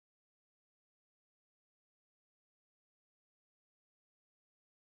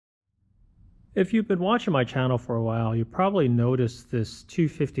If you've been watching my channel for a while, you probably noticed this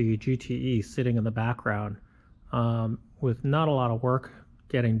 250 GTE sitting in the background with not a lot of work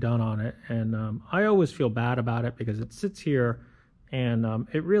getting done on it. And I always feel bad about it because it sits here and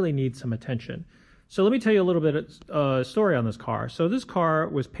it really needs some attention. So let me tell you a little bit of story on this car. So this car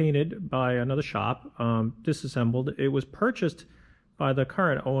was painted by another shop, disassembled. It was purchased by the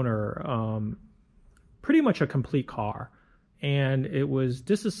current owner, pretty much a complete car. And it was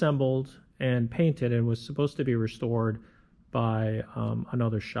disassembled and painted and was supposed to be restored by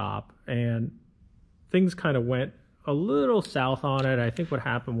another shop. And things kind of went a little south on it. I think what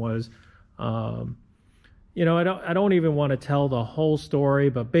happened was, you know, I don't even want to tell the whole story,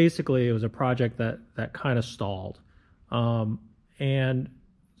 but basically it was a project that kind of stalled. And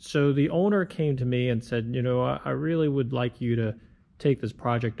so the owner came to me and said, you know, I really would like you to take this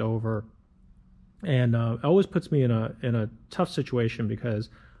project over. And it always puts me in a tough situation because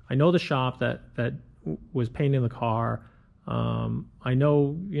I know the shop that was painting the car. I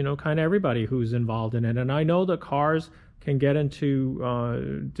know, you know, kind of everybody who's involved in it. And I know that cars can get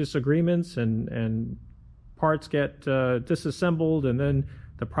into disagreements and parts get disassembled, and then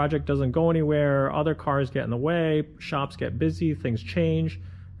the project doesn't go anywhere. Other cars get in the way, shops get busy, things change,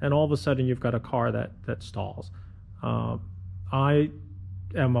 and all of a sudden you've got a car that stalls. I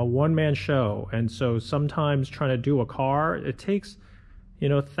am a one-man show, and so sometimes trying to do a car, it takes, you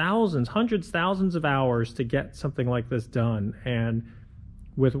know, hundreds, thousands of hours to get something like this done. And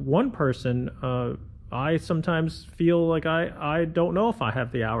with one person, I sometimes feel like I don't know if I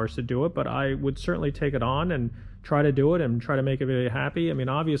have the hours to do it, but I would certainly take it on and try to do it and try to make everybody happy. I mean,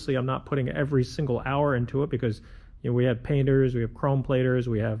 obviously I'm not putting every single hour into it because, you know, we have painters, we have chrome platers,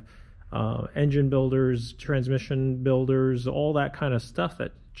 we have engine builders, transmission builders, all that kind of stuff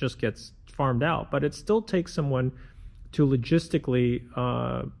that just gets farmed out. But it still takes someone to logistically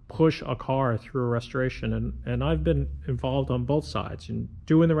push a car through a restoration. And I've been involved on both sides in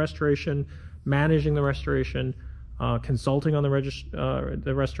doing the restoration, managing the restoration, consulting on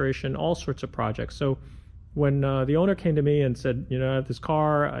the restoration, all sorts of projects. So when the owner came to me and said, you know, I have this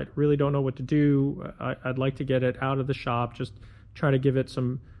car, I really don't know what to do. I'd like to get it out of the shop, just try to give it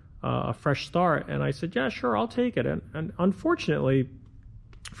some a fresh start. And I said, yeah, sure, I'll take it. And unfortunately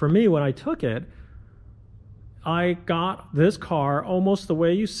for me, when I took it, I got this car almost the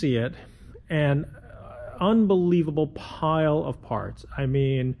way you see it, and unbelievable pile of parts. I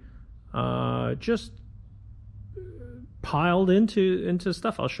mean, just piled into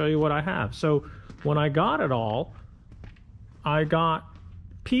stuff. I'll show you what I have. So when I got it all, I got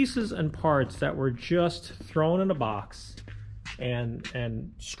pieces and parts that were just thrown in a box,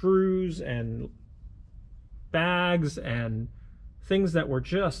 and screws and bags and things that were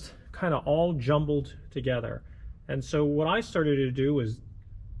just kind of all jumbled together. And so what I started to do was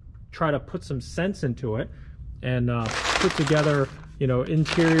try to put some sense into it and put together, you know,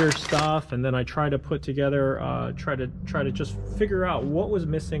 interior stuff. And then I tried to put together, try to just figure out what was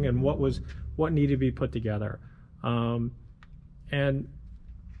missing and what needed to be put together. And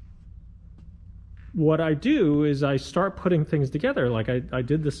what I do is I start putting things together. Like I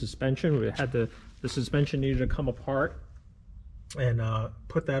did the suspension. We had the suspension needed to come apart, and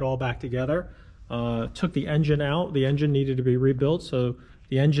put that all back together. Took the engine out. The engine needed to be rebuilt, so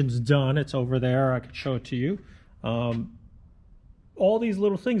the engine's done. It's over there. I could show it to you. All these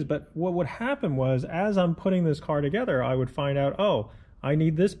little things. But what would happen was, as I'm putting this car together, I would find out, oh, I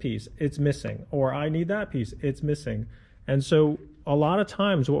need this piece, it's missing, or I need that piece, it's missing. And so a lot of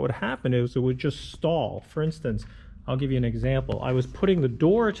times what would happen is it would just stall. For instance, I'll give you an example. I was putting the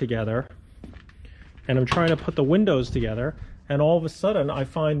door together, and I'm trying to put the windows together, and all of a sudden I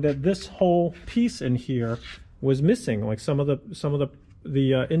find that this whole piece in here was missing, like some of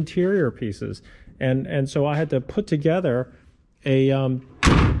the interior pieces, and so I had to put together the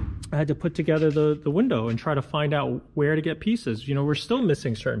window and try to find out where to get pieces. You know, we're still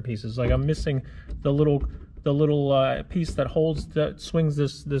missing certain pieces. Like I'm missing the little piece that swings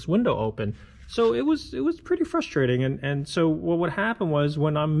this window open. So it was pretty frustrating. And so what would happen was,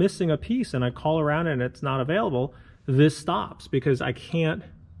 when I'm missing a piece and I call around and it's not available, this stops because I can't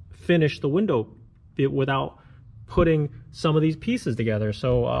finish the window without putting some of these pieces together.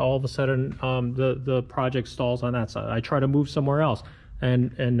 So all of a sudden the project stalls on that side. I try to move somewhere else,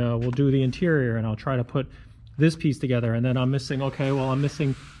 and we'll do the interior, and I'll try to put this piece together, and then I'm missing, okay, well, I'm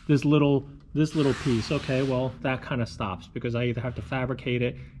missing this little piece. Okay, well, that kind of stops because I either have to fabricate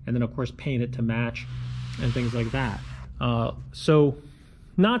it and then of course paint it to match and things like that. So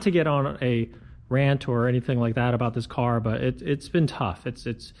not to get on a rant or anything like that about this car, but it's been tough.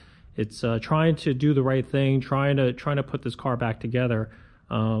 It's trying to do the right thing, trying to put this car back together.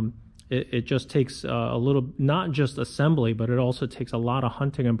 it just takes a little, not just assembly, but it also takes a lot of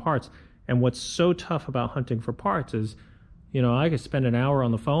hunting and parts. And what's so tough about hunting for parts is, you know, I could spend an hour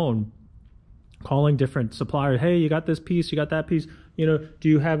on the phone calling different suppliers. Hey, you got this piece, you got that piece. You know, do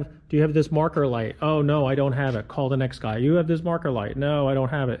you have this marker light? Oh no, I don't have it. Call the next guy. You have this marker light? No, I don't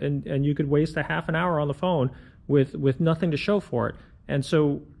have it. And you could waste a half an hour on the phone with nothing to show for it. And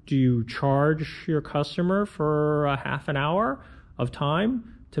so, do you charge your customer for a half an hour of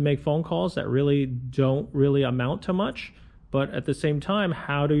time to make phone calls that really don't really amount to much? But at the same time,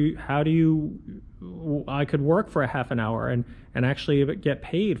 how do you I could work for a half an hour and actually get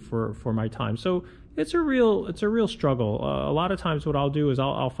paid for my time. So it's a real struggle. A lot of times what I'll do is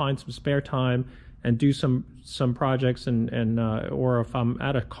I'll find some spare time and do some projects and or if I'm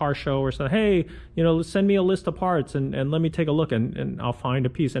at a car show or something, hey, you know, send me a list of parts and let me take a look, and I'll find a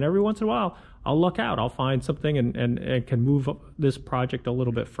piece. And every once in a while I'll luck out. I'll find something and can move this project a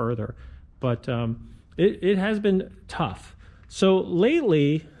little bit further. But it has been tough. So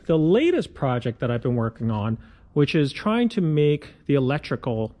lately, the latest project that I've been working on, which is trying to make the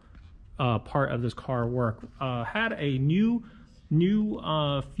electrical part of this car work, had a new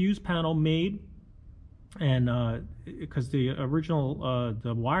fuse panel made, and because the original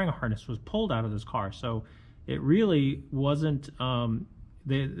the wiring harness was pulled out of this car, so it really wasn't. When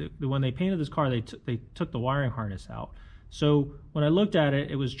they painted this car, they took the wiring harness out. So when I looked at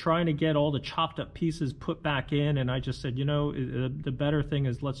it, it was trying to get all the chopped up pieces put back in, and I just said, you know, the better thing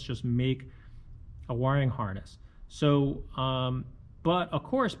is let's just make a wiring harness. So, but of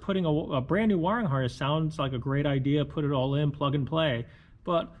course, putting a brand new wiring harness sounds like a great idea, put it all in, plug and play.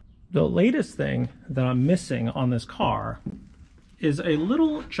 But the latest thing that I'm missing on this car is a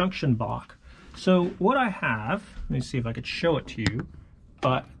little junction block. So what I have, let me see if I could show it to you,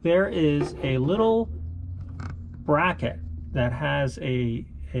 but there is a little bracket that has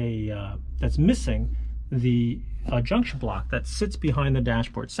that's missing the junction block that sits behind the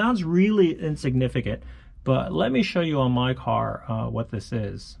dashboard. Sounds really insignificant, but let me show you on my car what this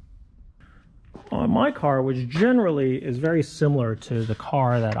is. On my car, which generally is very similar to the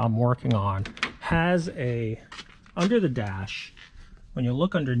car that I'm working on, has under the dash, when you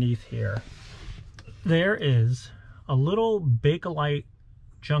look underneath here, there is a little Bakelite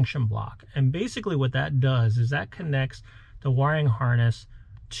junction block, and basically what that does is that connects the wiring harness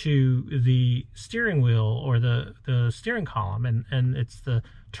to the steering wheel or the steering column, and it's the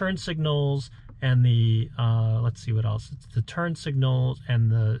turn signals and the let's see what else, it's the turn signals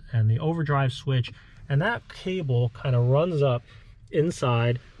and the overdrive switch, and that cable kind of runs up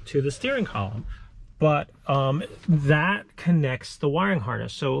inside to the steering column. But that connects the wiring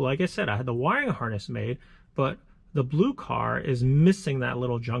harness. So like I said, I had the wiring harness made, but the blue car is missing that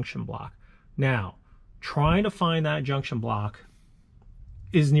little junction block. Now, trying to find that junction block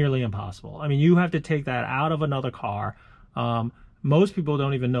is nearly impossible. I mean, you have to take that out of another car. Most people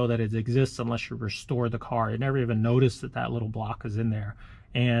don't even know that it exists unless you restore the car. You never even notice that that little block is in there.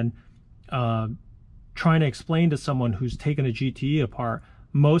 And trying to explain to someone who's taken a GTE apart,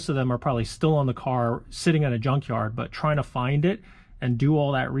 most of them are probably still on the car sitting at a junkyard, but trying to find it and do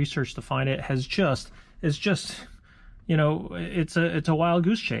all that research to find it is just, you know, it's a wild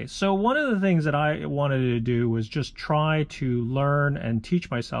goose chase. So one of the things that I wanted to do was just try to learn and teach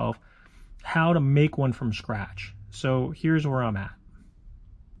myself how to make one from scratch. So here's where I'm at.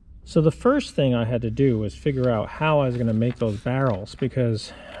 So the first thing I had to do was figure out how I was going to make those barrels,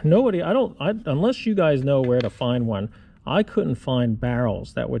 because unless you guys know where to find one, I couldn't find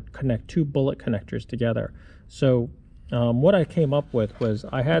barrels that would connect two bullet connectors together. So what I came up with was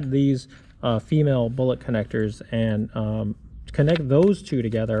I had these female bullet connectors, and to connect those two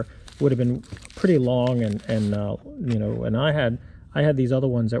together would have been pretty long, and you know, and I had these other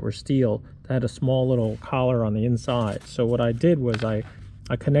ones that were steel that had a small little collar on the inside. So what I did was I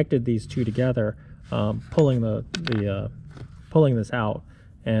connected these two together, pulling this out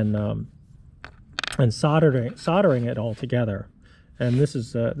and soldering it all together. And this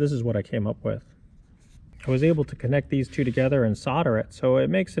is what I came up with. I was able to connect these two together and solder it, so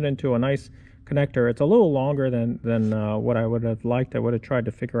it makes it into a nice connector. It's a little longer than what I would have liked. I would have tried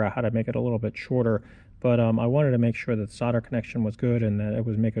to figure out how to make it a little bit shorter, but I wanted to make sure that the solder connection was good and that it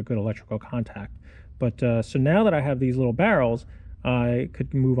would make a good electrical contact. But so now that I have these little barrels, I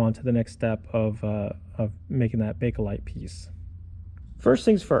could move on to the next step of making that Bakelite piece. First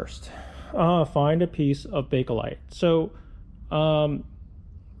things first, find a piece of Bakelite. So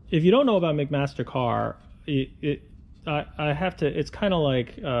if you don't know about McMaster Car, I have to, it's kind of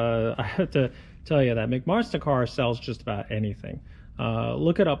like, I have to tell you that McMaster Car sells just about anything.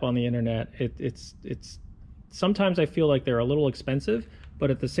 Look it up on the internet. It's sometimes I feel like they're a little expensive,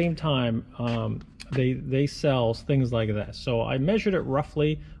 but at the same time, they sell things like this. So I measured it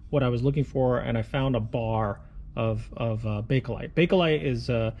roughly what I was looking for, and I found a bar of Bakelite. Bakelite is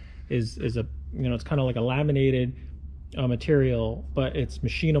a it's kind of like a laminated material, but it's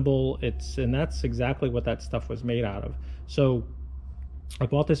machinable. And that's exactly what that stuff was made out of. So I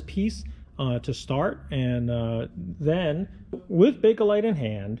bought this piece to start, and then with Bakelite in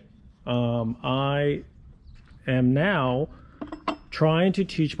hand, I am now trying to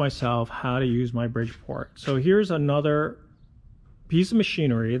teach myself how to use my Bridgeport. So here's another piece of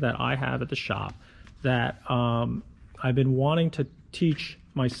machinery that I have at the shop that I've been wanting to teach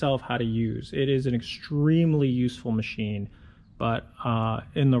myself how to use. It is an extremely useful machine, but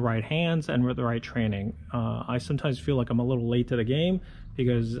in the right hands and with the right training. I sometimes feel like I'm a little late to the game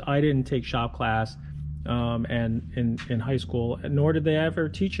because I didn't take shop class and in high school, nor did they ever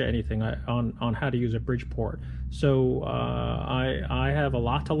teach you anything on how to use a Bridgeport. So I have a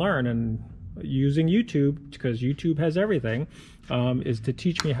lot to learn, and using YouTube, because YouTube has everything, is to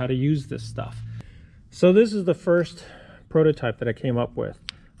teach me how to use this stuff. So this is the first prototype that I came up with.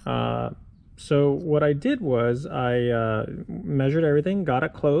 So what I did was I measured everything, got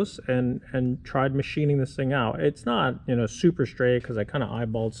it close, and tried machining this thing out. It's not, super straight because I kind of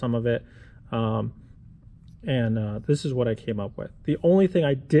eyeballed some of it. And this is what I came up with. The only thing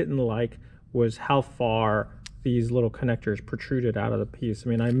I didn't like was how far these little connectors protruded out of the piece. I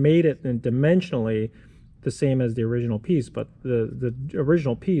mean, I made it dimensionally the same as the original piece, but the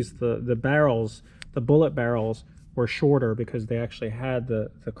original piece, the barrels, the bullet barrels, were shorter because they actually had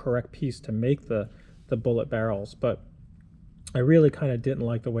the correct piece to make the bullet barrels. But I really kind of didn't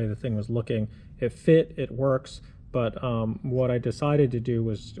like the way the thing was looking. It fit, it works, but what I decided to do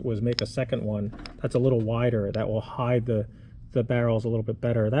was make a second one that's a little wider, that will hide the barrels a little bit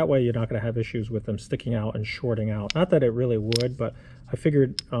better. That way you're not going to have issues with them sticking out and shorting out. Not that it really would, but I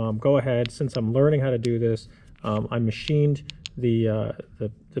figured go ahead, since I'm learning how to do this. I machined the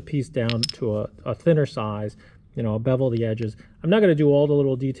piece down to a thinner size. I'll bevel the edges. I'm not going to do all the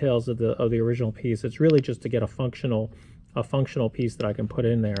little details of the original piece. It's really just to get a functional piece that I can put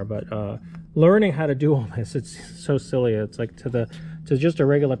in there. But learning how to do all this, it's so silly. It's like to just a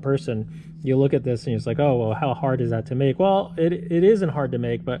regular person, you look at this and it's like, oh, well, how hard is that to make? Well, it isn't hard to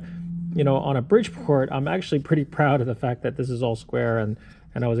make, but on a Bridgeport, I'm actually pretty proud of the fact that this is all square and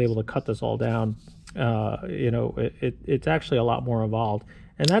I was able to cut this all down. It's actually a lot more involved,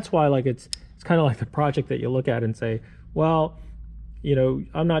 and that's why it's kind of like the project that you look at and say, well,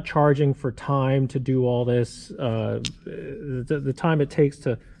 I'm not charging for time to do all this. The time it takes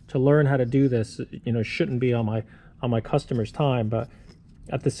to learn how to do this, shouldn't be on my customer's time. But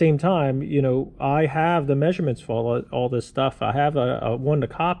at the same time, I have the measurements for all this stuff. I have a one to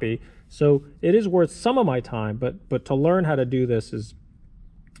copy, so it is worth some of my time. But to learn how to do this is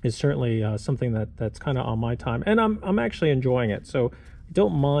certainly something that's kind of on my time, and I'm actually enjoying it. So I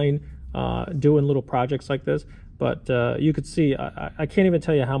don't mind doing little projects like this. But you could see, I can't even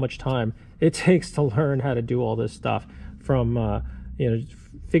tell you how much time it takes to learn how to do all this stuff, from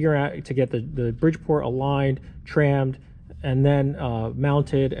figuring out to get the Bridgeport aligned, trammed, and then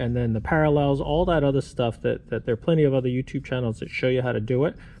mounted, and then the parallels, all that other stuff that there are plenty of other YouTube channels that show you how to do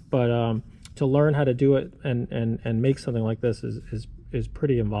it. But to learn how to do it and make something like this is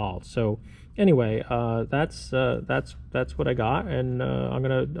pretty involved. So anyway, that's what I got, and I'm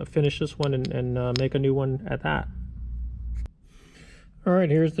gonna finish this one and make a new one at that. All right,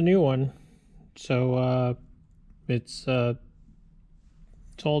 here's the new one. So it's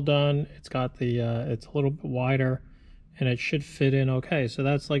all done. It's got it's a little bit wider, and it should fit in okay. So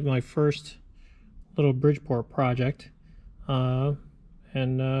that's like my first little Bridgeport project, and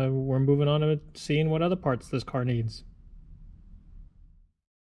we're moving on to seeing what other parts this car needs.